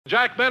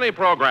Jack Benny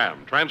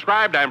program,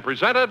 transcribed and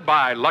presented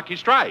by Lucky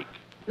Strike.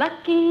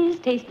 Lucky's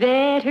taste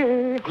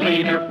better.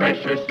 Cleaner,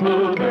 fresher,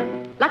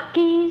 smoother.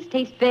 Lucky's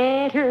taste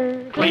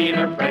better.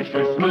 Cleaner,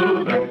 fresher,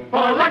 smoother.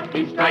 For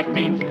Lucky Strike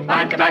means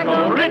fine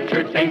tobacco,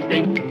 richer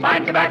tasting,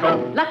 fine tobacco.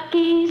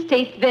 Lucky's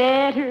taste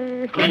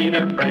better.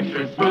 Cleaner,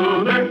 fresher,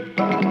 smoother.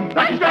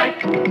 Lucky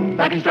Strike,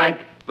 Lucky Strike.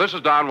 This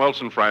is Don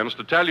Wilson, friends,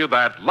 to tell you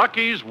that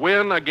Lucky's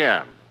win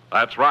again.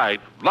 That's right,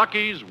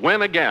 Lucky's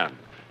win again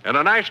in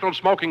a national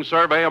smoking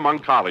survey among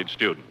college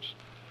students.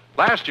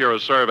 Last year, a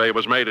survey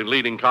was made in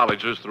leading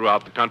colleges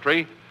throughout the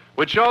country,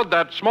 which showed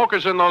that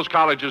smokers in those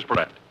colleges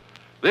progressed.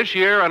 This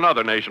year,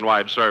 another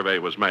nationwide survey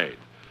was made,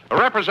 a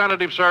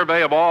representative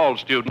survey of all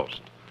students.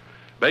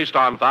 Based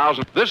on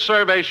thousands, this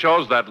survey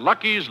shows that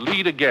Lucky's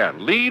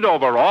lead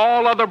over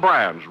all other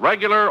brands,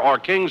 regular or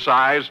king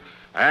size,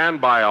 and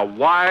by a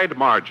wide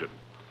margin.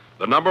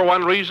 The number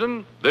one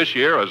reason, this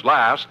year as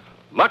last,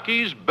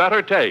 Lucky's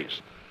better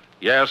taste.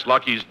 Yes,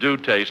 Lucky's do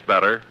taste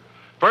better.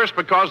 First,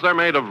 because they're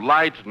made of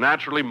light,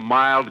 naturally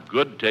mild,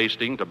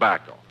 good-tasting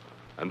tobacco.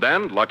 And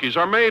then, Lucky's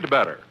are made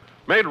better.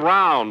 Made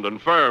round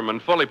and firm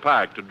and fully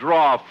packed to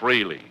draw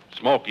freely,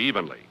 smoke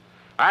evenly.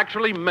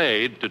 Actually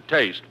made to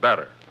taste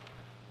better.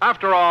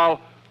 After all,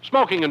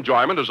 smoking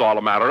enjoyment is all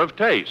a matter of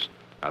taste.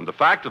 And the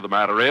fact of the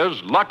matter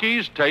is,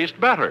 Lucky's taste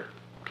better.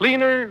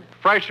 Cleaner,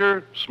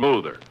 fresher,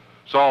 smoother.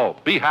 So,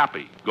 be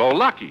happy. Go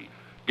Lucky.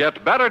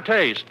 Get better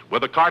taste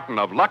with a carton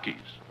of Lucky's.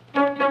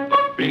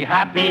 Be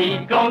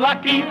happy, go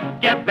lucky,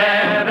 get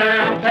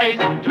better taste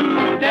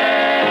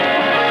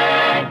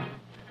today.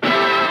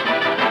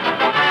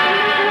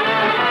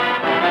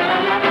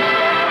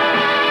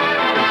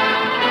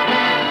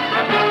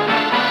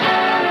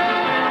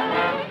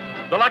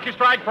 The Lucky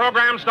Strike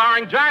program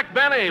starring Jack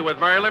Benny with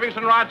Mary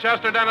Livingston,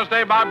 Rochester, Dennis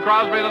Day, Bob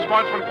Crosby, the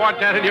Sportsman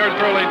Quartet, and yours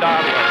truly,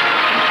 Don Wilson.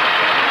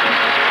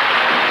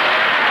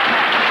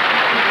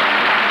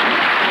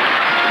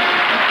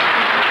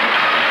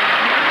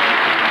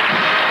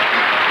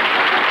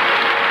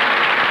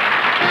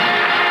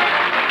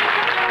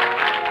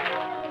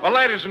 Well,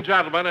 ladies and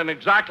gentlemen, in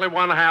exactly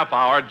 1/2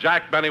 hour,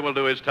 Jack Benny will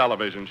do his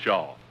television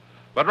show.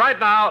 But right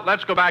now,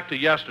 let's go back to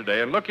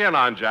yesterday and look in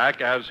on Jack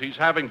as he's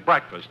having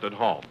breakfast at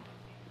home.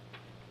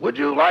 Would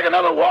you like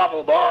another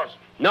waffle, boss?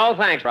 No,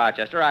 thanks,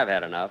 Rochester. I've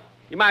had enough.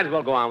 You might as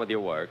well go on with your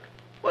work.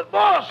 But,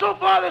 boss, so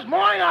far this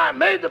morning I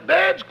made the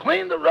beds,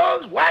 cleaned the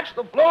rugs, waxed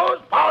the floors,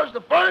 polished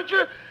the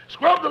furniture,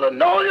 scrubbed the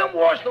linoleum,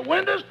 washed the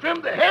windows,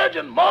 trimmed the hedge,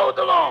 and mowed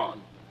the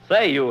lawn.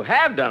 Say, you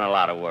have done a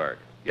lot of work.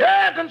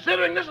 Yeah,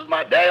 considering this is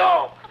my day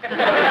off.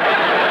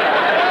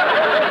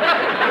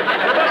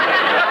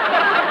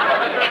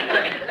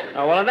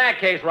 Oh, well, in that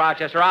case,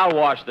 Rochester, I'll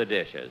wash the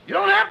dishes. You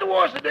don't have to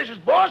wash the dishes,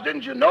 boss.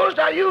 Didn't you notice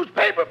I used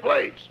paper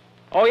plates?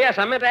 Oh, yes,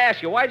 I meant to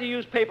ask you, why'd you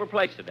use paper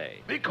plates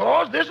today?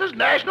 Because this is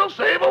National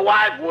Save a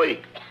Wife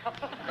Week.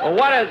 Well,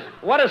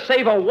 what does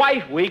Save a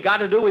Wife Week got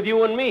to do with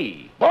you and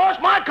me? Boss,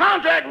 my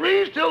contract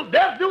reads till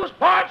death do us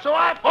part, so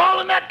I fall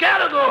in that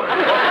category.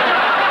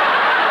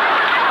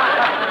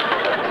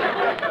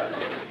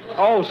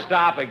 Oh,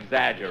 stop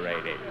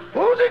exaggerating.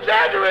 Who's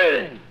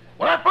exaggerating?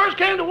 When I first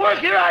came to work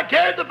here, I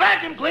carried the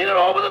vacuum cleaner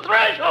over the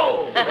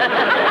threshold. Well,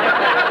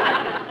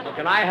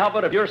 can I help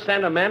it if you're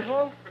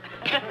sentimental?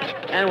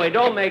 Anyway,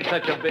 don't make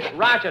such a big...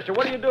 Rochester,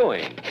 what are you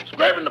doing?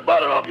 Scraping the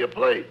butter off your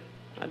plate.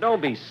 Now,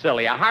 don't be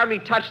silly. I hardly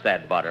touched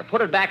that butter.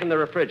 Put it back in the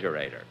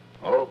refrigerator.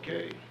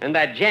 Okay. And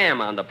that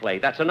jam on the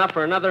plate, that's enough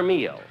for another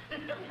meal.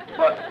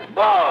 But,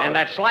 boss... And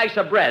that slice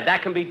of bread,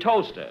 that can be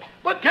toasted.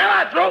 But can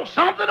I throw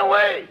something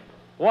away?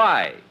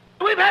 Why?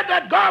 We've had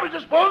that garbage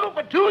disposal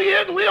for 2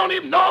 years, and we don't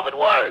even know if it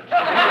works.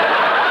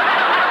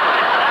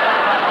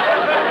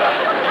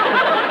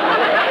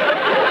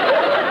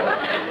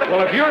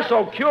 Well, if you're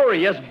so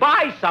curious,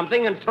 buy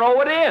something and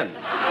throw it in.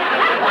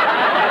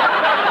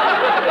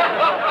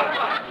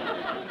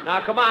 Now,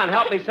 come on,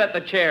 help me set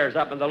the chairs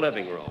up in the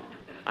living room.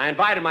 I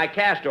invited my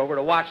cast over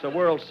to watch the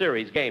World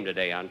Series game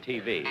today on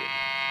TV.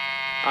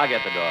 I'll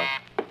get the door.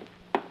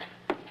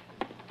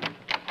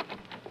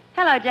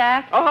 Hello,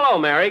 Jack. Oh, hello,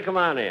 Mary. Come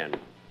on in.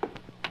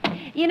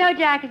 You know,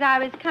 Jack, as I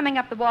was coming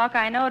up the walk,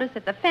 I noticed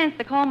that the fence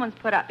the Colemans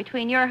put up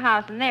between your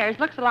house and theirs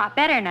looks a lot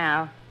better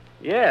now.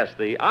 Yes,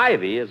 the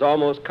ivy has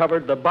almost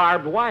covered the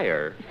barbed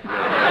wire.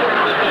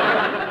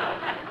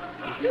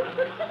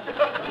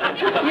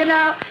 You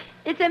know,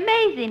 it's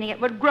amazing it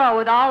would grow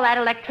with all that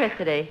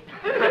electricity.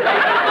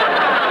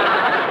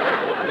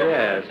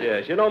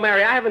 Yes. You know,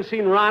 Mary, I haven't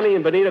seen Ronnie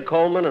and Benita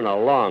Coleman in a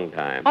long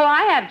time. Oh,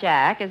 I have,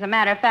 Jack. As a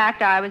matter of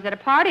fact, I was at a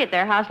party at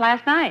their house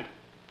last night.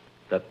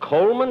 The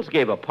Colemans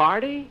gave a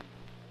party?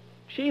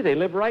 Gee, they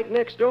live right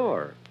next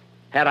door.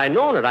 Had I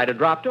known it, I'd have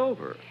dropped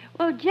over.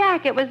 Well,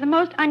 Jack, it was the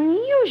most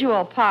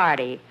unusual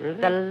party. Really?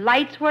 The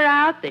lights were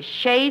out, the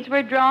shades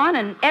were drawn,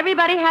 and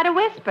everybody had a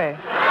whisper.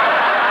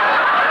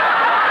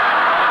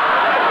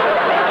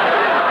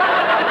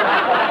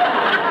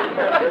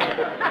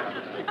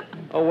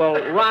 Oh,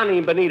 well, Ronnie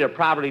and Benita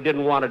probably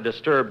didn't want to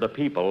disturb the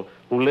people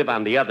who live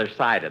on the other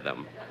side of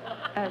them.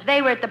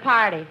 They were at the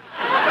party.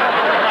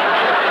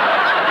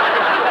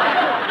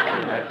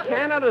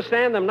 can't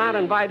understand them not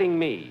inviting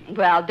me.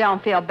 Well,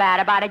 don't feel bad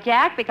about it,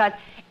 Jack, because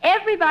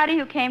everybody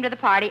who came to the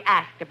party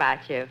asked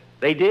about you.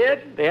 They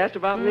did? They asked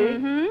about me?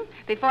 Mm-hmm.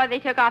 Before they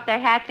took off their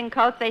hats and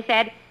coats, they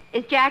said,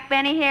 "Is Jack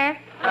Benny here?"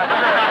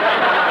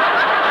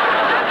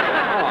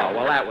 Oh,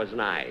 well, that was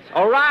nice.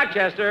 Oh,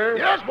 Rochester.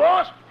 Yes,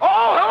 boss.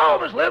 Oh, hello,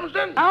 Miss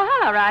Livingston. Oh,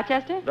 hello,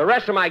 Rochester. The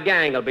rest of my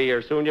gang will be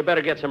here soon. You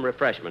better get some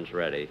refreshments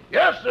ready.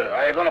 Yes, sir.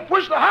 Are you going to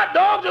push the hot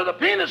dogs or the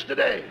peanuts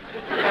today?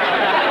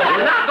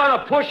 You're not going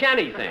to push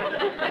anything.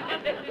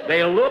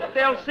 They'll look,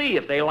 they'll see.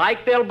 If they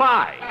like, they'll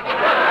buy.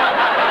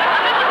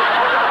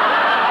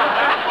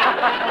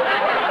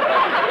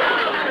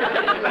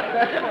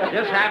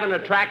 Just have an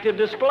attractive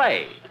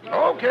display.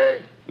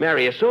 Okay.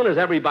 Mary, as soon as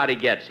everybody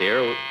gets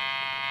here,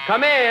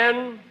 come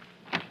in.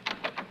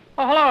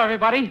 Oh, hello,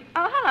 everybody.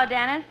 Oh, hello,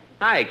 Dennis.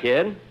 Hi,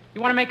 kid.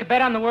 You want to make a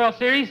bet on the World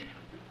Series?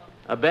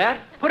 A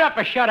bet? Put up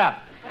or shut up.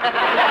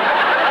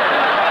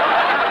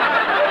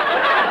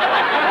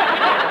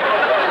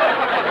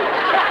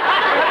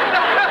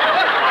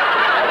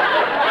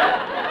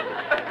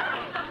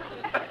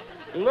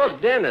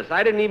 Look, Dennis,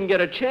 I didn't even get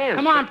a chance.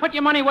 Come on, put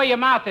your money where your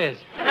mouth is.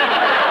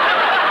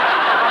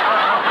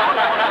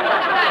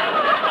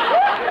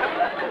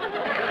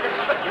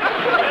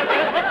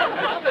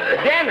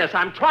 Dennis,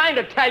 I'm trying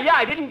to tell you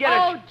I didn't get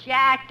Oh,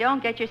 Jack,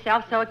 don't get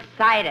yourself so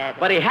excited.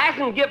 But he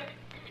hasn't given...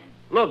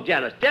 Look,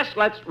 Dennis, just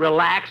let's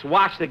relax,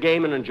 watch the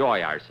game, and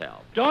enjoy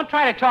ourselves. Don't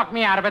try to talk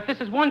me out of it.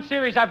 This is one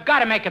series I've got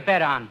to make a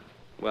bet on.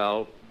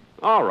 Well,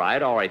 all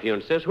right, if you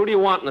insist. Who do you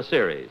want in the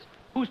series?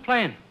 Who's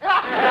playing?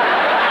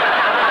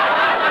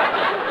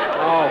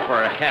 Oh,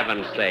 for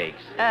heaven's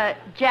sakes.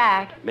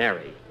 Jack.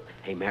 Mary.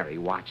 Hey, Mary,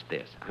 watch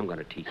this. I'm going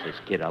to teach this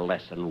kid a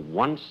lesson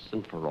once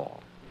and for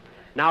all.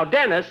 Now,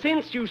 Dennis,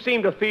 since you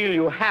seem to feel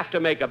you have to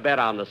make a bet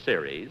on the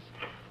series,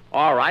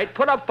 all right,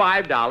 put up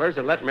 $5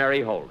 and let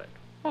Mary hold it.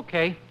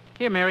 Okay.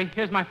 Here, Mary,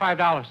 here's my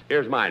 $5.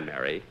 Here's mine,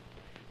 Mary.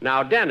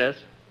 Now, Dennis,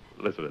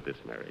 listen to this,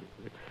 Mary.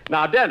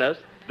 Now, Dennis,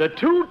 the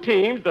two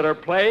teams that are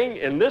playing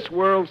in this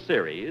World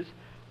Series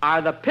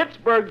are the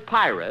Pittsburgh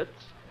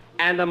Pirates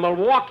and the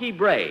Milwaukee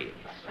Braves.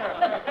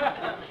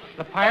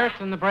 The Pirates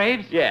and the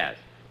Braves? Yes.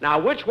 Now,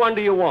 which one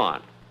do you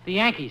want? The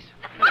Yankees.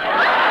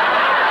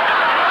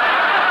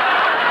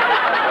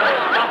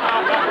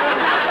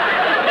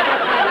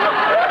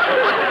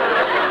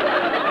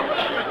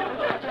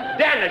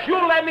 Dennis,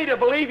 you led me to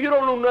believe you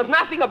don't know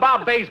nothing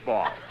about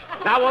baseball.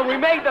 Now, when we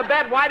made the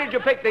bet, why did you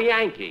pick the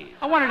Yankees?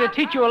 I wanted to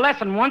teach you a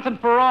lesson once and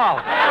for all.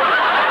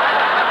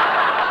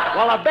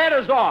 Well, the bet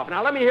is off.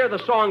 Now, let me hear the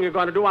song you're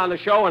going to do on the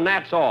show, and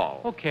that's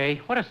all.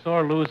 Okay, what a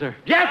sore loser.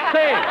 Just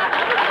sing.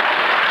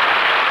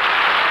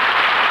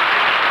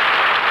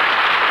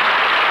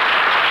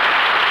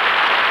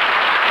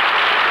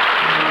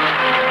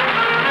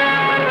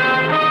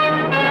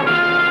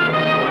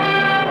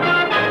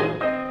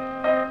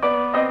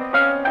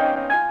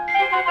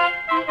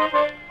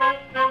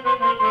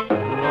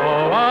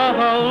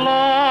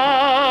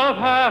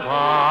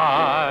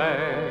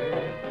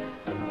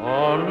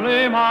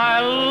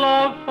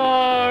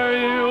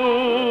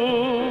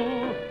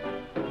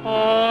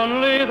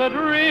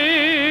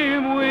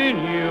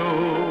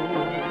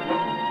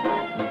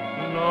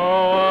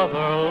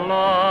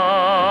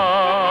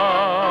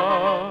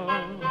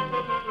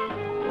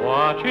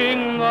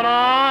 Watching the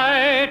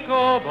night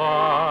go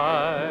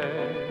by,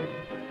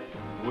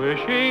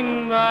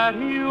 wishing that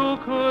you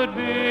could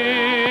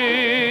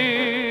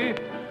be,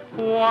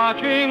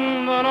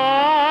 watching the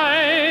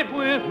night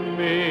with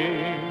me.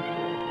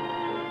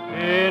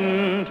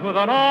 Into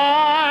the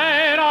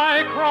night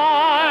I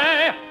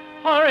cry,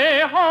 hurry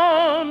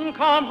home,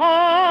 come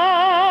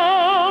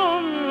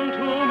home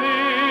to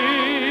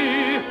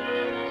me.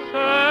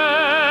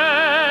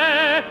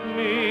 Set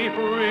me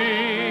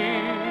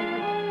free,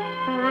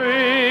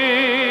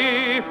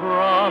 free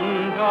from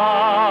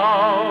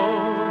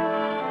doubt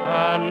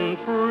and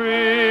free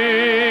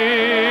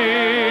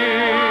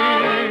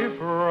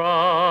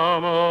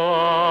from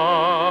longing.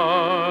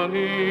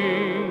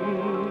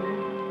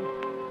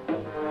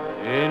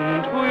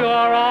 Into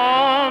your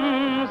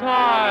arms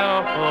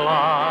I'll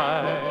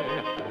fly,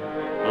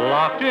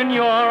 locked in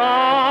your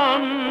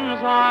arms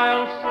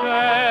I'll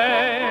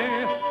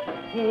stay,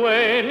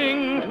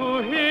 waiting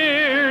to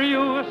hear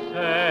you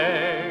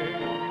say,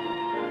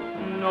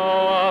 no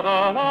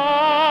other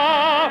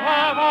love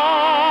have I,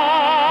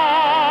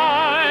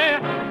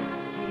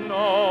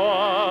 no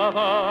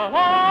other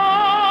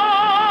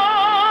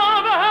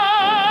love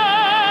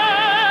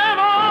have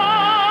I.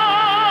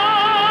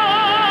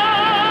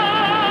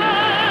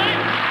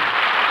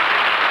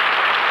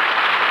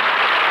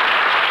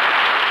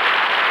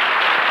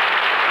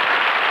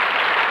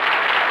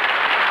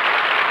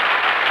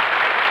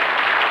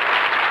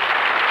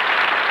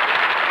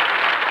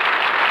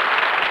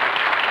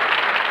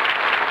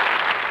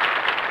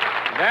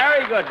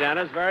 Very good,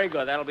 Dennis. Very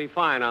good. That'll be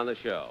fine on the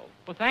show.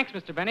 Well, thanks,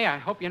 Mr. Benny. I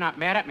hope you're not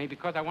mad at me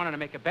because I wanted to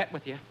make a bet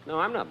with you. No,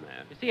 I'm not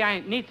mad. You see, I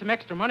need some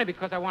extra money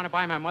because I want to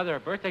buy my mother a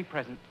birthday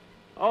present.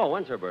 Oh,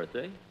 when's her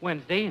birthday?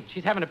 Wednesday, and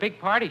she's having a big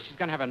party. She's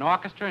going to have an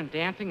orchestra and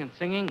dancing and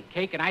singing,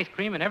 cake and ice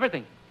cream and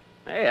everything.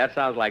 Hey, that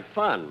sounds like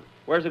fun.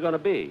 Where's it going to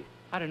be?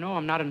 I don't know.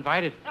 I'm not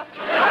invited.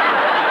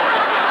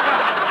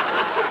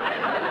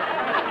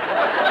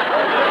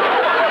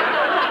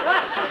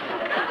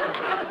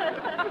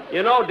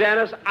 You know,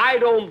 Dennis, I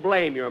don't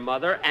blame your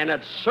mother, and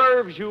it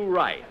serves you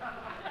right.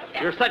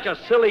 You're such a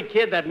silly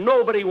kid that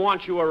nobody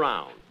wants you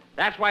around.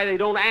 That's why they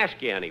don't ask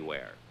you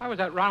anywhere. I was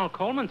at Ronald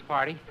Coleman's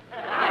party.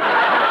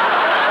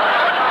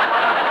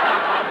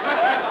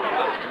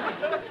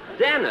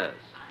 Dennis,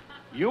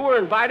 you were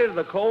invited to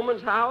the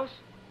Coleman's house?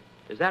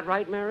 Is that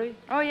right, Mary?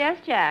 Oh, yes,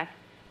 Jack.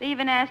 They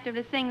even asked him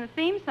to sing the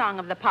theme song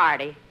of the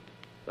party.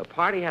 The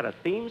party had a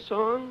theme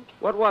song?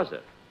 What was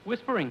it?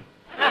 Whispering.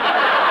 Dennis,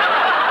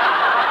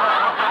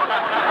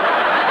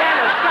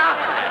 stop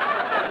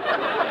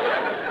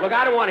that. Look,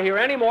 I don't want to hear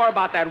any more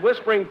about that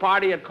whispering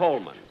party at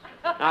Coleman's.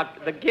 Now,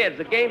 the kids,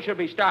 the game should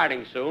be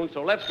starting soon,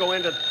 so let's go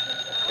into...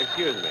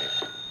 Excuse me.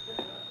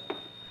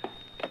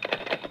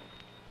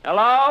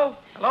 Hello?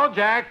 Hello,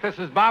 Jack. This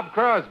is Bob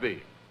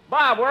Crosby.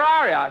 Bob, where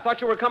are you? I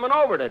thought you were coming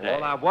over today.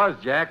 Well, I was,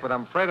 Jack, but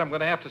I'm afraid I'm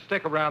going to have to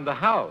stick around the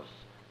house.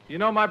 You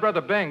know, my brother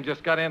Bing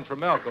just got in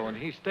from Elko, and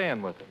he's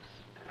staying with us.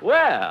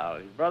 Well,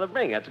 Brother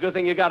Bing, that's a good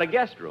thing you got a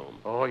guest room.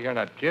 Oh, you're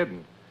not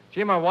kidding.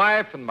 Gee, my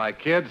wife and my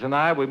kids and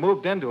I, we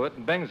moved into it,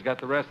 and Bing's got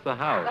the rest of the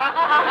house.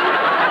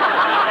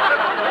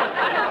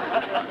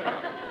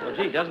 Well,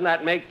 gee, doesn't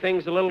that make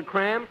things a little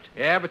cramped?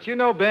 Yeah, but you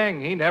know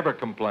Bing, he never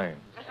complains.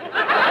 Oh,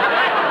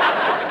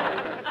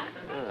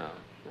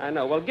 I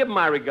know. Well, give him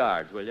my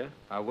regards, will you?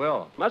 I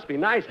will. Must be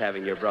nice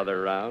having your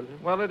brother around.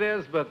 Well, it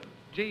is, but,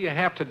 gee, you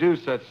have to do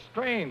such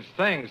strange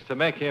things to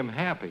make him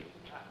happy.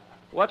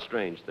 What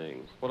strange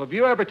things? Well, have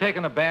you ever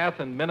taken a bath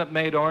in Minute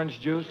Maid orange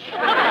juice?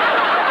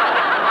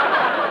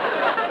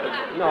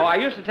 No, I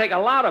used to take a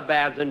lot of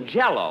baths in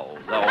Jell-O,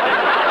 though.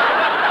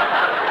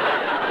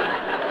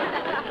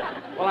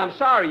 Well, I'm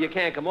sorry you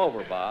can't come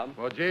over, Bob.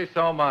 Well, gee,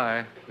 so am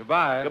I.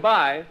 Goodbye.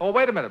 Goodbye. Oh,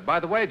 wait a minute. By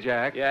the way,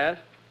 Jack. Yes?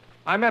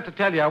 I meant to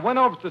tell you, I went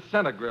over to the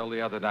Center Grill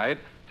the other night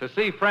to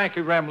see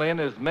Frankie Remley and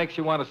his Makes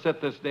You Want to Sit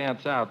This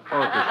Dance Out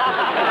orchestra.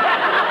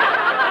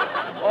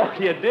 Oh,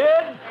 you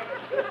did?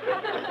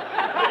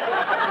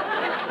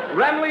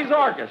 Remley's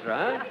orchestra,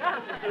 huh?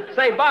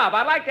 Say, Bob,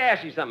 I'd like to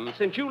ask you something.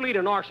 Since you lead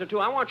an orchestra, too,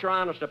 I want your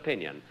honest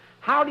opinion.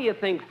 How do you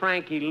think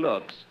Frankie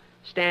looks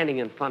standing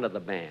in front of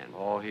the band?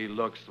 Oh, he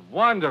looks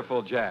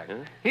wonderful, Jack.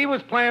 Huh? He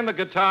was playing the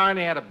guitar, and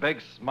he had a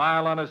big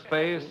smile on his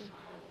face.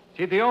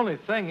 Gee, the only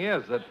thing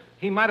is that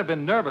he might have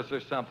been nervous or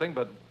something,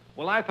 but,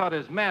 well, I thought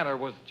his manner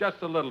was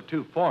just a little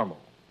too formal.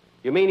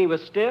 You mean he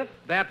was stiff?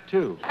 That,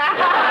 too.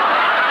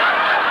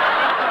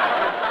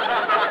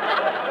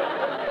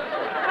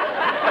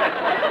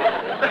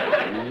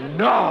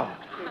 No.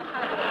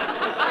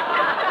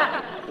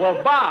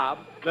 Well, Bob,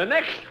 the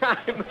next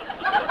time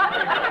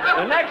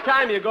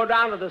you go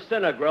down to the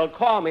Center Grill,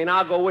 call me and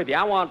I'll go with you.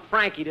 I want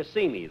Frankie to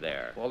see me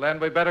there. Well, then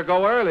we better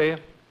go early.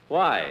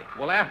 Why?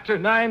 Well, after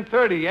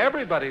 9:30,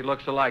 everybody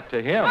looks alike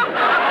to him.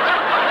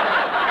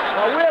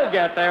 Well, we'll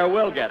get there.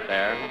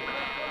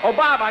 Oh,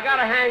 Bob, I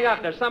gotta hang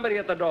up. There's somebody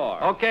at the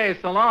door. Okay,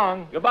 so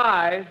long.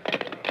 Goodbye.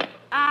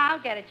 I'll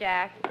get it,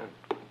 Jack.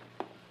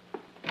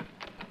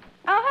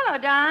 Oh, hello,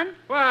 Don.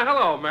 Well,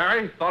 hello,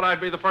 Mary. Thought I'd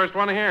be the first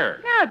one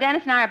here. No,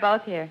 Dennis and I are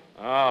both here.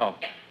 Oh.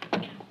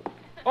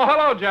 Oh,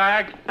 hello,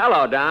 Jack.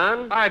 Hello,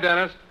 Don. Hi,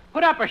 Dennis.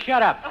 Put up or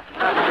shut up.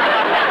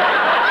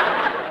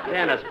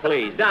 Dennis,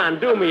 please. Don,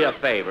 do me a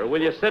favor.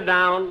 Will you sit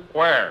down?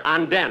 Where?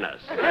 On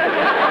Dennis.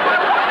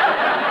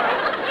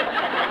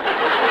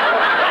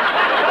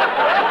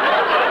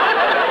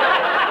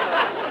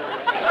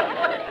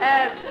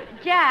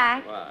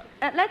 Jack, What?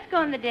 let's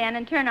go in the den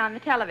and turn on the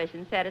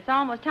television set. It's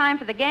almost time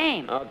for the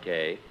game.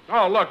 Okay.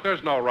 Oh, look,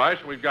 there's no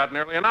rush. We've got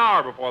nearly an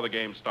hour before the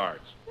game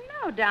starts.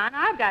 No, Don,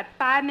 I've got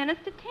 5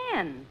 minutes to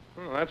 10.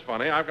 Oh, that's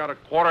funny. I've got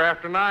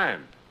 9:15.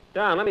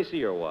 Don, let me see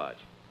your watch.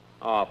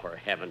 Oh, for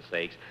heaven's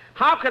sakes.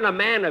 How can a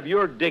man of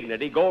your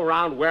dignity go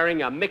around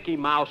wearing a Mickey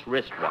Mouse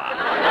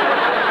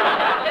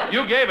wristwatch?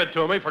 You gave it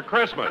to me for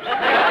Christmas.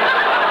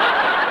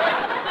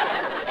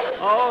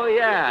 Oh,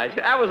 yeah.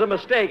 That was a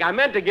mistake. I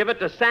meant to give it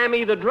to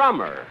Sammy the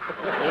drummer.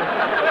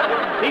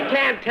 He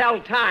can't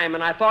tell time,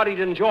 and I thought he'd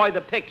enjoy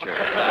the picture.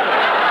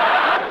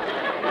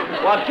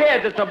 Well,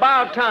 kids, it's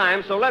about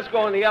time, so let's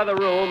go in the other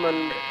room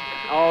and...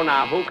 Oh,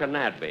 now, who can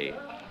that be?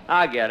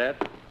 I get it.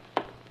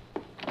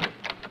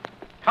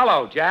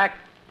 Hello, Jack.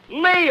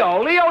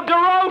 Leo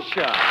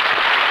DeRocha.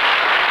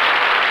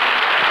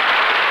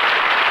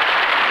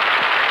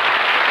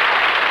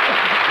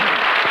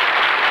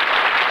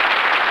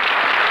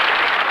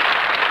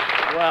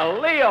 Well,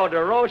 Leo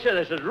DeRocha,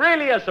 this is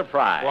really a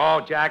surprise.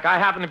 Well, Jack, I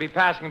happened to be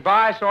passing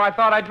by, so I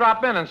thought I'd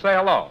drop in and say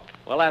hello.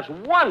 Well, that's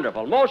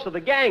wonderful. Most of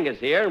the gang is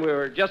here, and we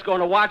were just going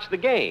to watch the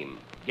game.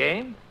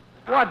 Game?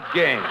 What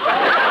game?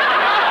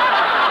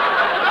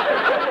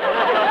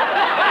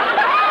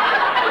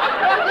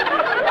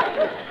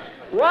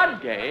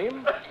 What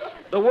game?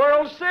 The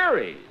World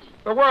Series.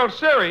 The World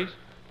Series?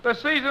 The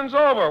season's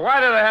over. Why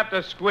do they have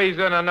to squeeze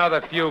in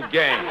another few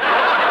games?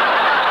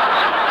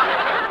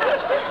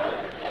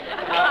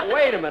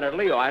 wait a minute,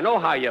 Leo. I know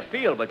how you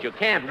feel, but you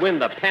can't win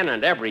the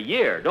pennant every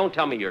year. Don't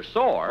tell me you're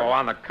sore. Oh,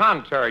 on the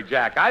contrary,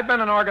 Jack. I've been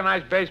in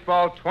organized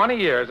baseball 20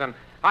 years, and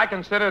I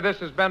consider this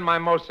has been my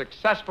most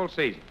successful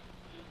season.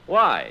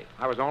 Why?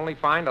 I was only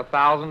fined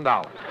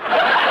 $1,000.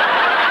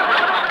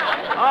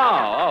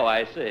 Oh,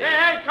 I see.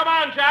 Hey, come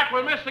on, Jack.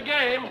 We'll miss the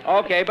game.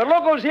 Okay, but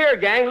look who's here,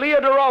 gang. Leo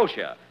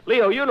DeRocha.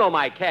 Leo, you know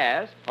my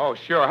cast. Oh,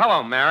 sure.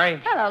 Hello,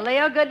 Mary. Hello,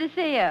 Leo. Good to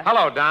see you.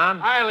 Hello, Don.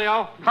 Hi,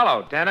 Leo.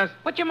 Hello, Dennis.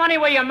 Put your money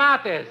where your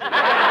mouth is. Now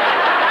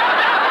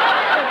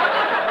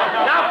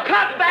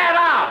cut that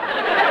out!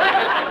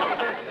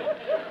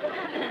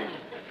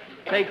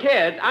 Say,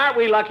 kid, aren't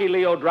we lucky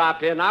Leo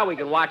dropped in? Now we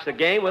can watch the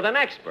game with an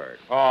expert.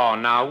 Oh,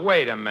 now,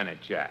 wait a minute,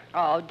 Jack.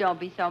 Oh, don't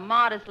be so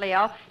modest,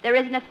 Leo. There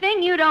isn't a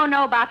thing you don't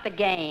know about the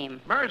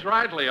game. Mary's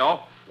right,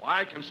 Leo.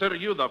 Why, I consider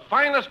you the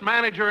finest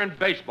manager in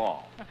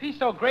baseball. If he's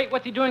so great,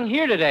 what's he doing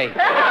here today?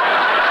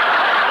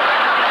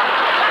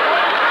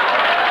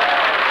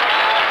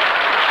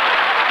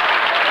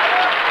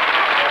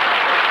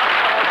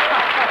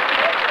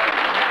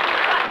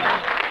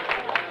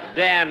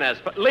 Dennis,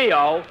 but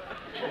Leo,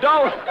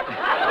 don't...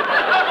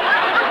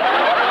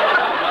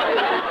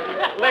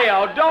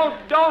 Leo,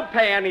 don't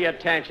pay any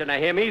attention to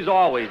him. He's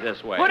always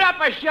this way. Put up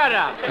or shut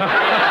up.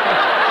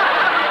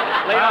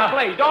 Leo,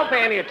 please, don't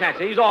pay any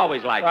attention. He's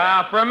always like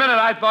that. For a minute,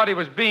 I thought he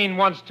was being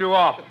once too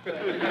often.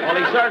 Well,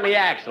 he certainly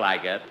acts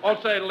like it. Oh,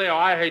 say, Leo,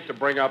 I hate to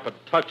bring up a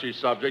touchy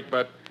subject,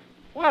 but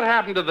what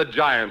happened to the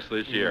Giants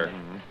this year?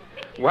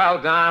 Well,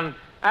 Don,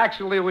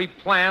 actually, we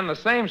planned the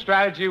same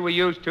strategy we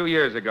used 2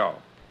 years ago.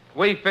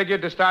 We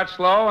figured to start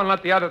slow and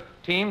let the other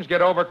teams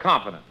get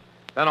overconfident.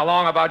 Then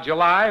along about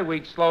July,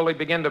 we'd slowly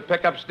begin to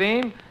pick up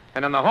steam,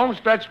 and in the home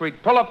stretch,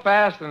 we'd pull up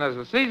fast, and as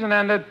the season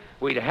ended,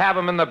 we'd have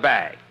them in the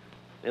bag.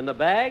 In the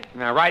bag?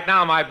 Now, right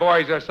now, my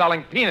boys are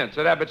selling peanuts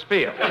at Ebbets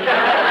Field. Well,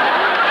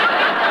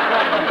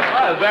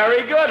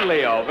 very good,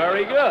 Leo.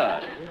 Very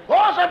good.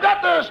 Boss, I've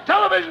got this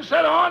television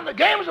set on. The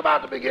game's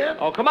about to begin.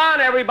 Oh, come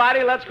on,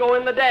 everybody. Let's go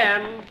in the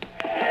den.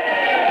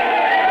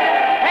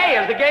 Hey,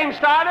 has the game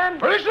started?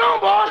 Pretty soon,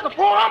 boss. The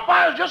 4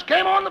 umpires just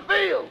came on the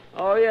field.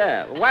 Oh,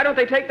 yeah. Well, why don't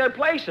they take their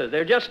places?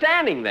 They're just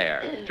standing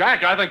there.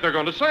 Jack, I think they're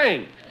going to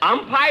sing.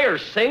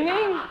 Umpires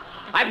singing?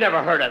 I've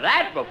never heard of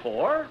that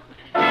before.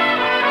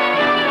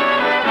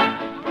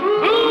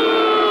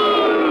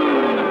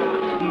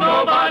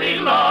 Nobody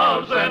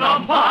loves an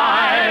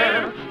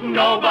umpire.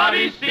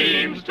 Nobody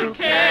seems to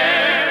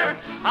care.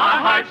 Our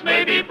hearts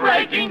may be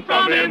breaking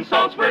from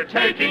insults we're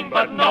taking,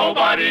 but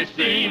nobody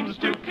seems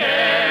to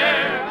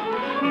care.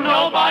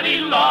 Nobody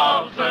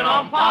loves an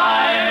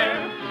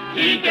umpire.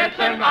 He gets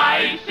an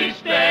icy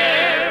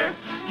stare.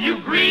 You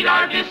greet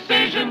our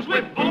decisions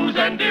with boos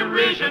and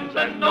derisions,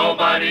 and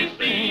nobody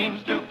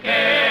seems to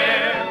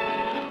care.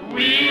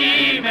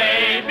 We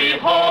may be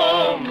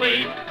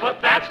homely,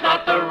 but that's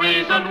not the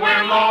reason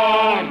we're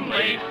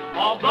lonely.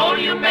 Although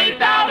you may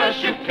doubt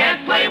us, you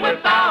can't play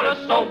without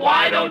us, so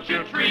why don't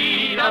you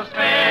treat us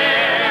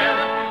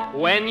fair?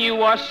 When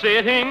you are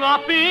sitting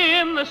up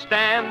in the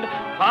stand,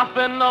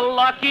 puffing the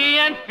lucky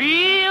and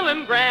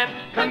feeling grand,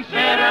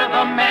 consider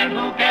the men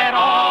who get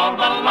all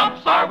the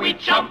lumps. Are we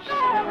chumps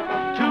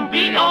to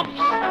be umps?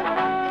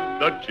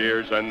 The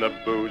cheers and the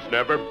boos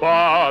never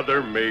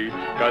bother me,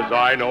 'cause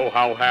I know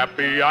how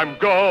happy I'm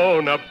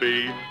gonna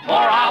be. For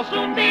I'll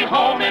soon be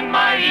home in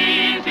my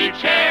easy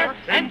chair,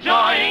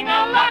 enjoying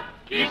a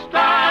lucky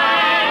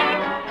strike.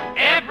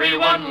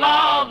 Everyone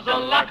loves a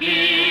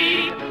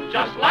lucky,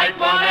 just like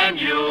one, and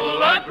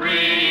you'll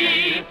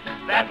agree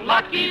that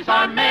luckies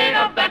are made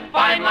of that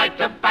fine like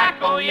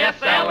tobacco,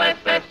 yes,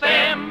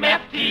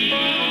 LSSMFT.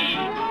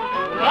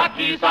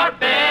 Luckies are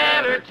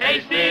better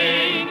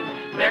tasting,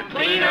 they're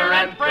cleaner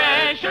and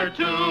fresher,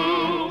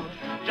 too.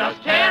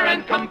 Just tear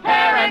and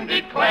compare and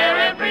declare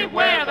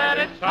everywhere that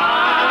it's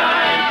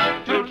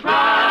time to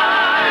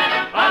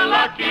try a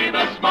Lucky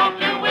the smoke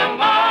you will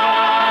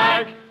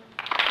like.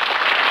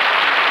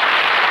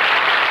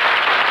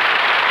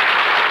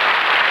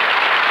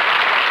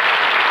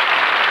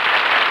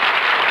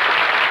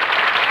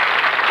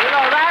 You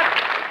know,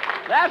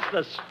 that's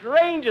the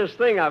strangest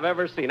thing I've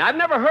ever seen. I've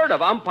never heard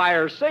of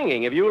umpires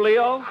singing. Have you,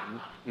 Leo?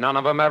 None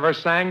of them ever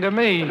sang to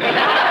me.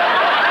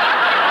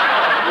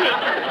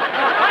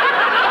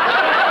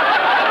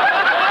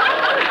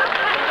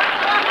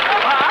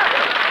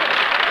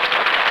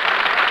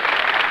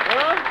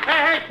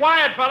 Hey,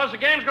 quiet, fellas. The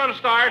game's going to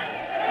start.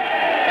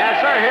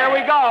 Yes, sir. Here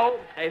we go.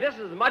 Hey, this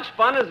is as much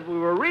fun as if we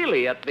were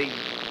really at the...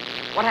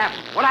 What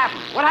happened? What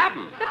happened? What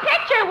happened? The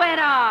picture went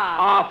off.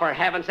 Oh, for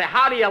heaven's sake,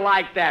 how do you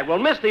like that? We'll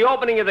miss the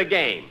opening of the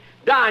game.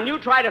 Don, you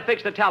try to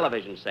fix the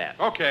television set.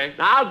 Okay.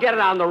 Now, I'll get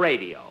it on the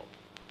radio.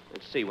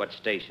 Let's see what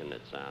station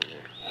it's on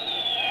here.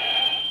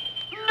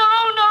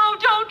 No,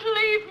 don't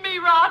leave me,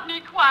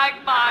 Rodney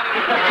Quagmire.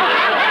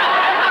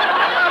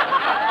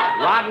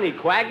 Rodney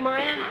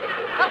Quagmire?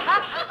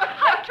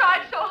 I've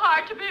tried so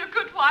hard to be a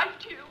good wife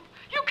to you.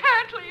 You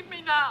can't leave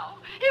me now.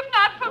 If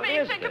not for What me,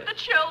 is think this? of the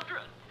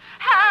children.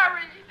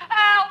 Harry,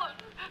 Alan,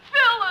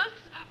 Phyllis,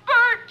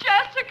 Bert,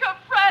 Jessica,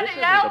 This Freddie,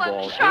 isn't the Ellen,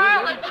 ball game,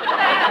 Charlotte,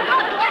 Jeanette.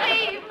 Don't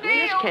leave me.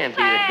 can't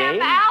be the Sam,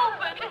 game.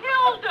 Alvin,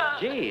 Hilda.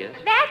 Gee.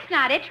 That's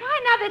not it. Try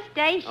another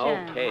station.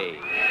 Okay.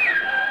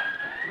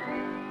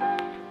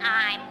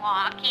 I'm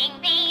walking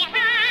behind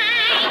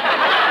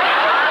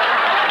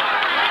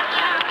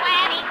your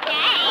wedding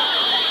day.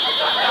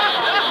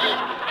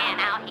 And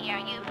I'll hear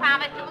you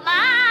promise to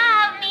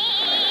love me.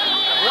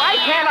 Why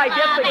can't I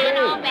get the Love and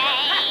game?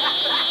 obey.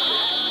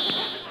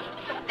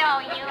 Though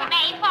you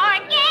may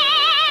forget me.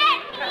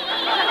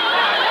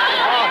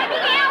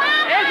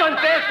 Isn't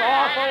this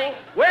awful?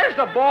 Where's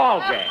the ball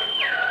game?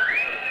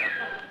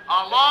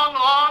 A long,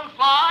 long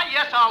fly.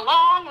 Yes, a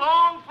long,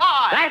 long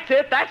fly. That's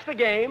it. That's the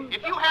game.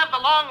 If you have the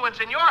long ones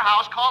in your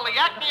house, call the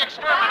Acme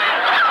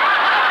Exterminator.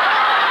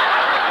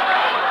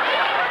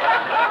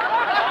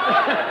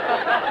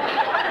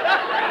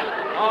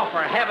 Oh,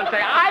 for heaven's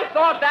sake. I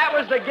thought that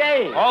was the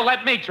game. Oh,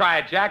 let me try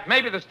it, Jack.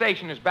 Maybe the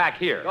station is back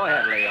here. Go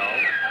ahead, Leo.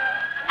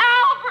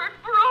 Albert,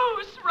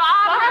 Bruce,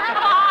 Robert,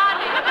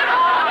 Bonnie,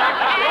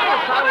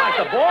 George, sound like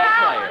the ball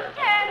player.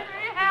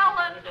 Henry,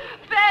 Helen,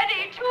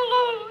 Betty,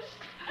 Toulouse.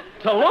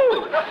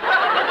 Toulouse.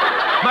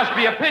 Must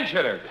be a pinch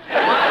hitter.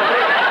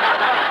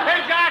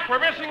 Hey, Jack, we're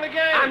missing the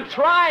game. I'm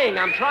trying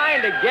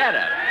to get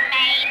it.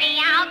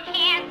 Maybe I'll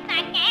kiss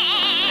again.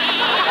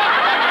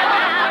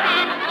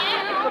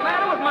 What's the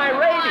matter with my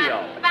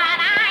radio? But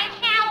I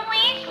shall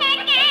wish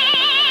again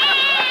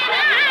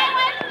I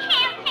was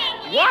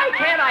kissing you. Why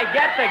can't I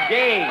get the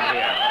game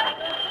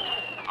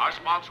here? Our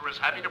sponsor is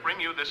happy to bring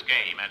you this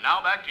game. And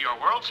now back to your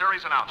World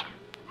Series announcement.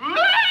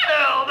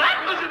 Well,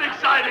 that was an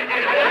exciting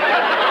inning.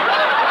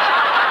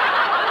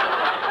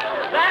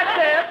 That's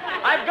it.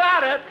 I've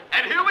got it.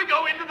 And here we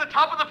go into the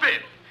top of the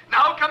fifth.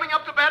 Now coming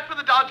up to bat for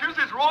the Dodgers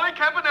is Roy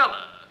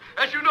Campanella.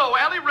 As you know,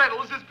 Allie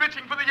Reynolds is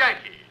pitching for the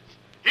Yankees.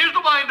 Here's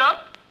the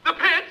windup, the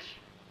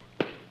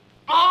pitch.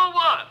 Ball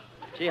one.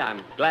 Gee,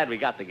 I'm glad we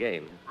got the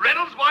game.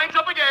 Reynolds winds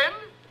up again.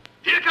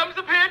 Here comes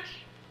the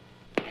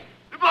pitch.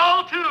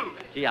 Ball two.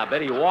 Gee, I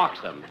bet he walks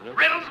them.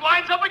 Reynolds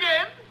winds up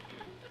again.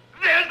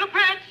 There's the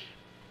pitch.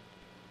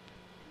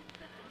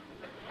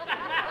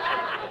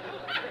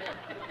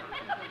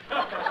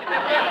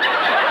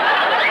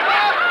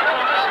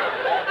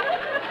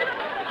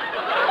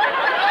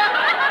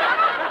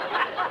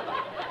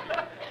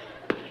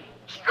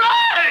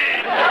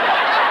 Strike!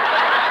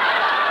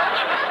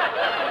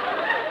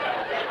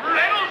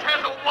 Reynolds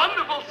has a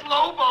wonderful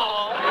slow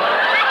ball.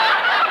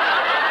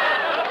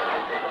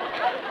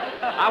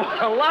 I would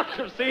have loved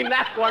to have seen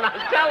that one on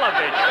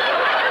television.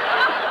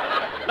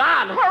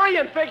 Don, hurry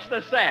and fix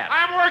the set.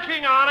 I'm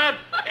working on it.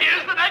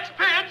 Here's the next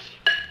pitch.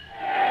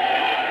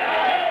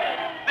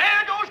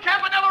 There goes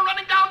Campanella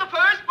running down to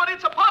first, but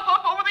it's a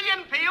pop-up over the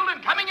infield,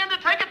 and coming in to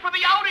take it for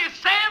the out is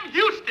Sam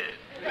Houston.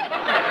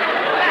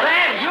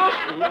 Sam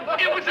Houston?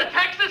 It was a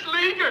Texas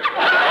leaguer.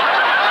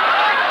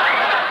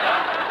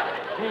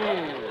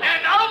 And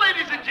now,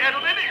 ladies and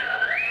gentlemen,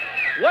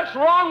 What's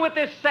wrong with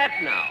this set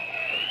now?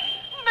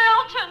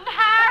 Milton,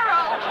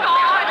 Harold,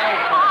 George,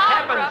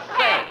 Barbara, heaven's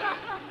sake. Peggy,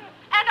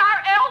 and our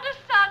eldest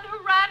son who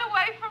ran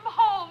away from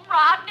home,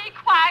 Rodney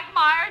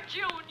Quagmire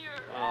Jr.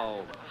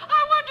 Oh,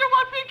 I wonder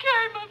what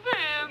became of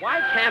him.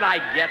 why can't I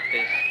get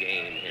this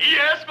game here?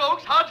 yes,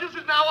 folks, Hodges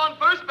is now on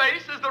first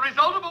base as the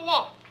result of a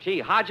walk. Gee,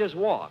 Hodges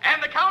walked.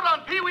 And the count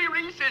on Pee Wee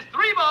Reese is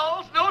 3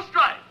 balls, no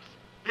strikes.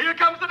 Here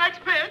comes the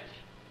next pitch.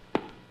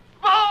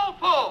 Ball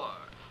four.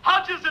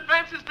 Hodges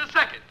advances to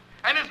second.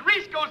 And as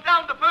Reese goes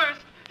down to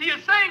first, he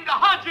is saying to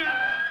Hodges,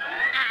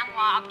 I'm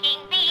walking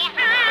behind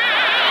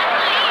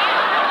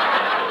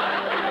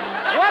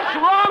What's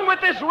wrong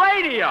with this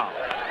radio?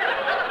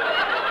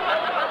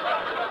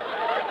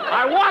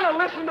 I want to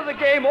listen to the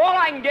game. All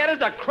I can get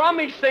is a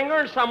crummy singer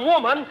and some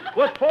woman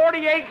with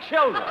 48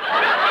 children.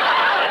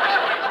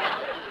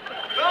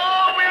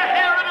 oh, we're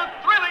here in a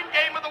thrilling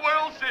game of the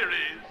World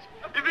Series.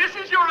 This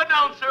is your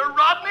announcer,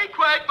 Rodney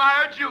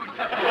Quagmire Jr.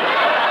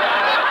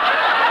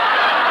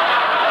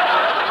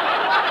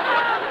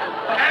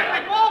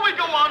 And before we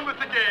go on with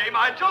the game,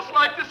 I'd just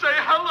like to say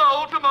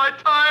hello to my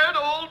tired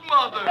old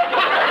mother.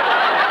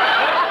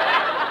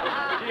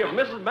 Gee, if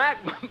Mrs.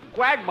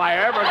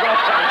 Quagmire ever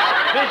goes on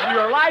This Is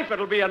Your Life,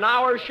 it'll be an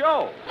hour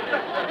show.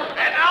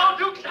 And now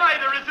Duke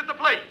Snyder is at the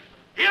plate.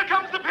 Here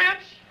comes the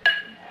pitch.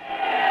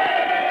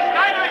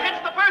 Snyder hits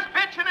the first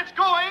pitch, and it's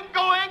going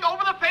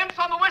over the fence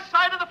on the west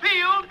side of the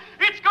field.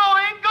 It's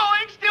going,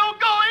 still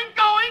going.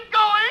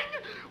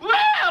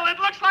 Well, it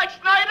looks like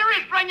Snyder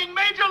is bringing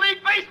Major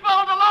League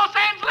Baseball to Los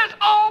Angeles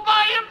all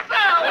by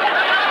himself.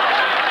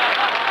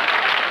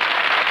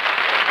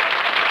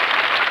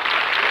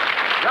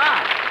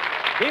 God,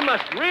 he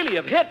must really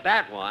have hit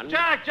that one.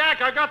 Jack,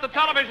 I got the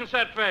television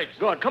set fixed.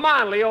 Good. Come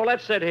on, Leo,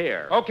 let's sit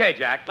here. Okay,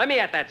 Jack. Let me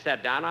get that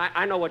set down.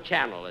 I know what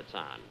channel it's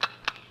on.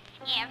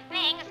 if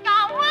things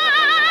go wrong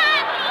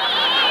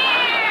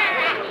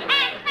here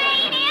and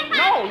fate is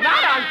No,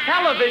 not on unkind.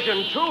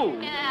 television, too.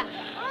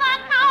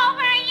 Look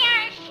over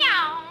your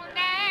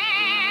shoulder.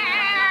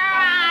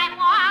 I'm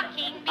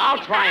walking I'll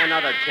try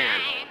another behind.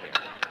 channel.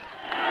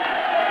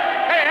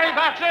 Hey,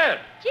 that's it.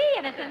 Gee,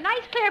 and it's a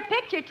nice clear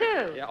picture,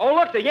 too. Yeah. Oh,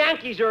 look, the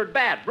Yankees are at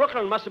bat.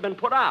 Brooklyn must have been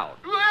put out.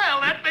 Well,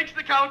 Well, that makes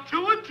the count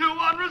 2-2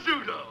 on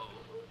Rizzuto.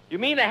 You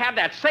mean they have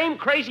that same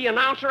crazy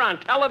announcer on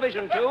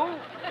television, too?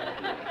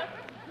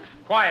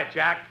 Quiet,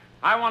 Jack.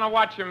 I want to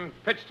watch him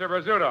pitch to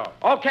Rizzuto.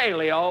 Okay,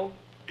 Leo.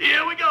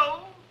 Here we go.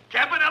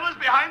 Campanella's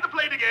behind the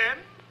plate again.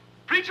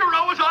 Preacher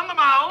Rowe is on the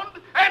mound.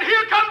 And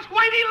here comes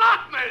Whitey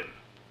Lockman.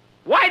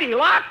 Whitey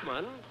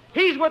Lockman?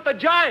 He's with the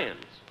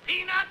Giants.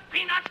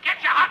 Peanuts,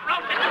 get your hot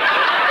roasted.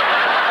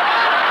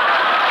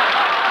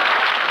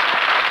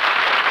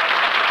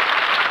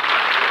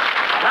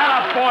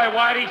 That boy,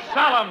 Whitey.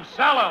 Sell him.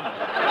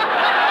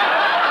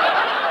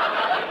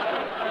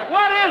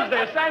 What is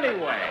this,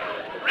 anyway?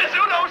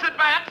 Rizzuto's at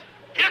bat.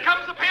 Here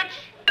comes the pitch.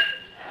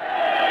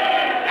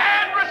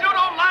 And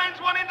Rizzuto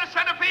lines one into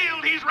center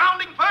field. He's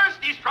rounding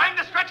first. He's trying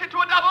to stretch it to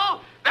a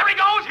double. There he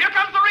goes. Here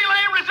comes the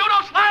relay.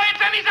 Rizzuto slides,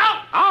 and he's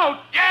out.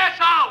 Out? Yes,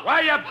 out.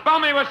 Why, you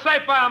bum, he was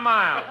safe by a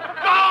mile.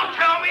 Don't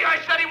tell me I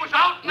said he was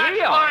out. That's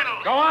Leo.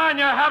 final. Go on,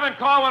 you haven't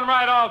called one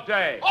right all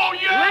day. Oh,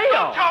 yeah? Leo.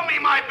 Don't tell me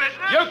my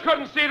business. You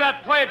couldn't see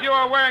that play if you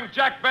were wearing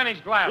Jack Benny's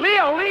glasses.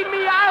 Leo, leave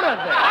me out of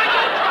this. Are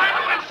you trying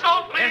to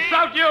insult me?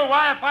 Insult you?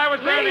 Why, if I was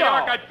there in New Leo.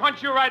 York, I'd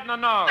punch you right in the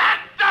nose. That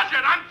does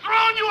it. I'm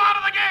throwing you out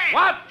of the game.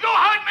 What? You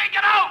heard me.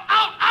 Get out.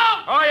 Out.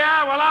 Oh,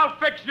 yeah? Well, I'll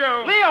fix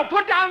you. Leo,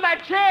 put down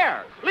that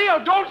chair. Leo,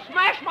 don't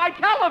smash my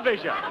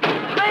television.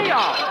 Leo.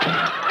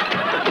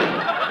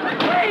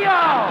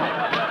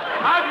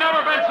 I've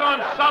never been so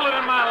insulted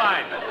in my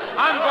life.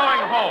 I'm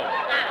going home.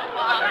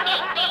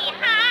 Walking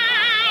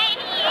behind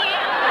you.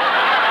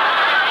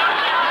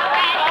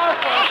 Oh,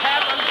 for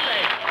heaven's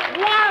sake.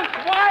 Once,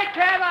 why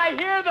can't I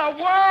hear the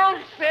World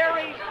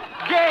Series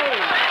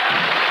game?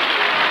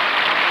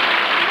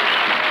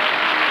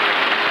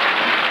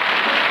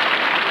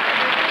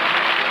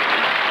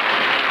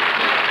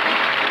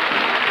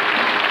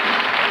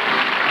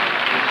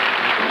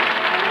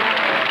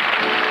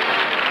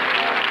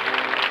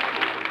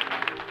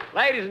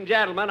 Ladies and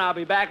gentlemen, I'll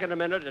be back in a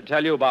minute to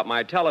tell you about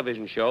my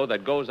television show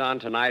that goes on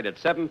tonight at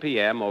 7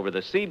 p.m. over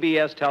the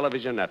CBS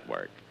television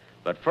network.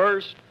 But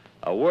first,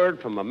 a word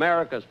from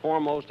America's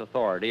foremost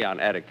authority on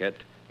etiquette,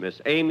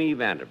 Miss Amy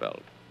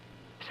Vanderbilt.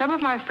 Some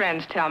of my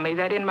friends tell me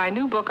that in my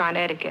new book on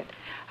etiquette,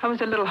 I was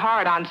a little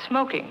hard on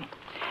smoking.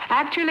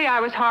 Actually, I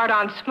was hard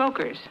on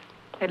smokers,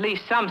 at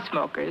least some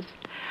smokers.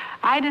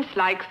 I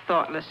dislike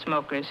thoughtless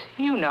smokers.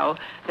 You know,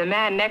 the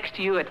man next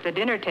to you at the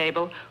dinner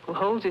table who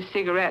holds his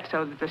cigarette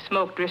so that the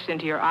smoke drifts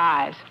into your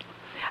eyes.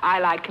 I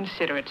like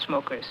considerate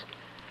smokers.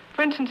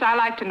 For instance, I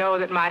like to know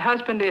that my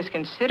husband is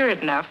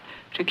considerate enough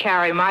to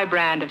carry my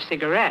brand of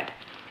cigarette,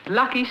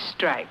 Lucky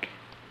Strike.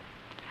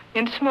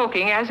 In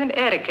smoking, as in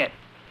etiquette,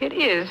 it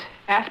is,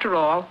 after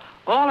all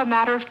a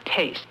matter of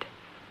taste.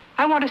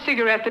 I want a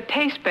cigarette that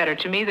tastes better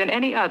to me than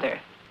any other.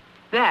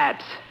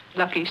 That's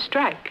Lucky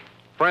Strike.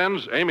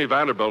 Friends, Amy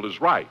Vanderbilt is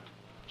right.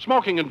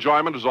 Smoking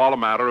enjoyment is all a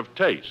matter of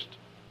taste.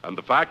 And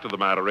the fact of the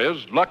matter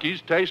is,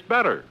 Lucky's taste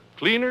better,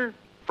 cleaner,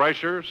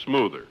 fresher,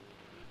 smoother.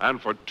 And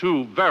for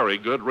two very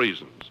good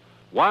reasons.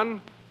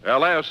 One,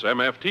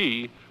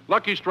 LSMFT,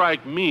 Lucky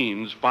Strike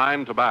means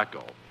fine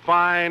tobacco.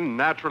 Fine,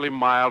 naturally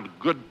mild,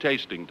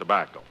 good-tasting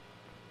tobacco.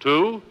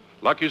 Two,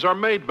 Lucky's are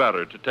made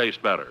better to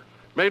taste better.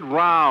 Made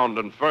round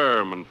and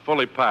firm and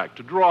fully packed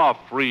to draw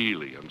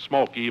freely and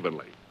smoke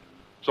evenly.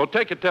 So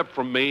take a tip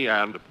from me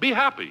and be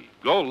happy.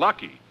 Go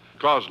Lucky,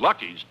 because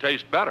Lucky's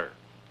taste better.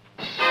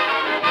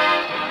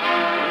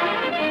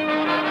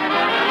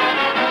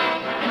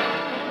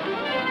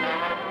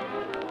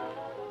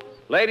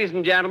 Ladies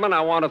and gentlemen, I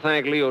want to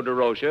thank Leo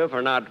DeRocha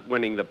for not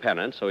winning the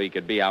pennant so he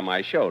could be on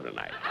my show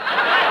tonight.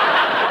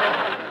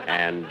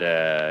 And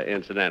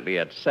incidentally,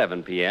 at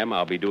 7 p.m.,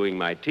 I'll be doing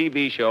my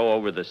TV show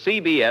over the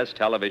CBS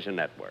television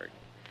network.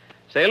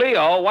 Say,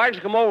 Leo, why don't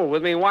you come over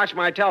with me and watch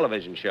my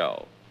television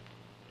show?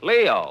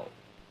 Leo,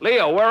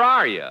 where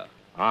are you?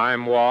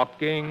 I'm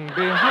walking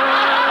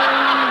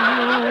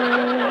behind you.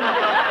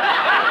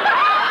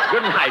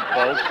 Good night,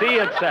 folks. See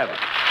you at 7.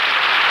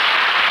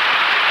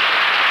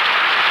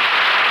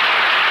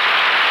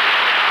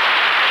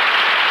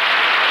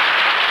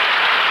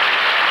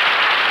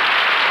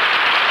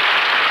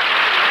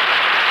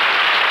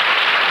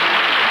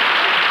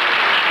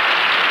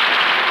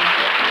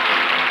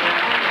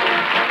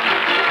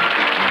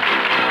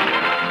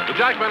 The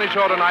Jack Benny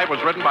Show tonight was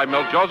written by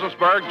Milt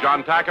Josephsberg,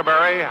 John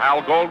Tackerberry,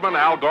 Hal Goldman,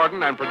 Al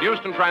Gordon, and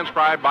produced and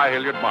transcribed by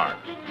Hilliard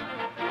Marks.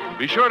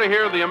 Be sure to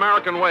hear The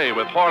American Way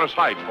with Horace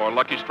Heidt for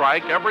Lucky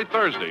Strike every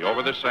Thursday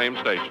over this same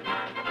station.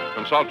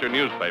 Consult your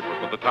newspaper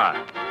for the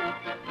time.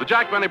 The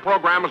Jack Benny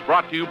program is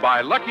brought to you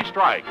by Lucky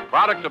Strike,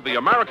 product of the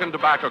American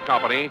Tobacco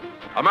Company,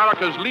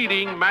 America's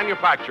leading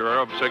manufacturer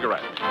of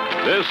cigarettes.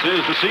 This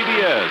is the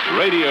CBS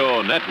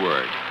Radio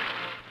Network.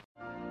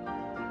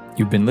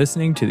 You've been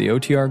listening to the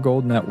OTR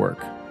Gold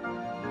Network.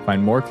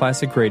 Find more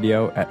classic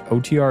radio at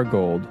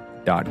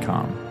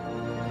otrgold.com.